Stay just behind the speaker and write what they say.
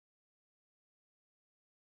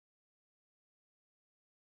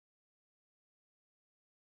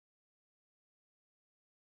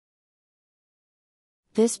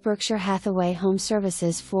This Berkshire Hathaway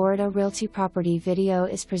HomeServices Florida Realty property video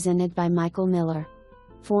is presented by Michael Miller.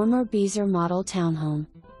 Former Beazer Model townhome.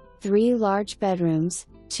 3 large bedrooms,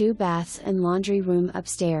 2 baths and laundry room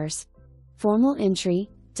upstairs. Formal entry,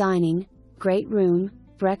 dining, great room,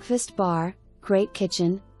 breakfast bar, great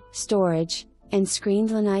kitchen, storage, and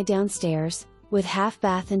screened lanai downstairs, with half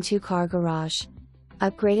bath and 2-car garage.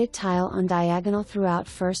 Upgraded tile on diagonal throughout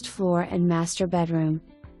first floor and master bedroom.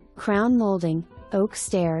 Crown molding, oak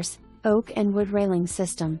stairs, oak and wood railing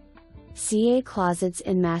system. CA closets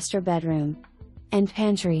in master bedroom. And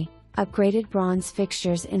pantry, upgraded bronze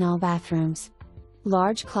fixtures in all bathrooms.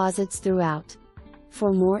 Large closets throughout.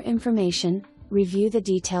 For more information, review the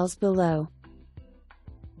details below.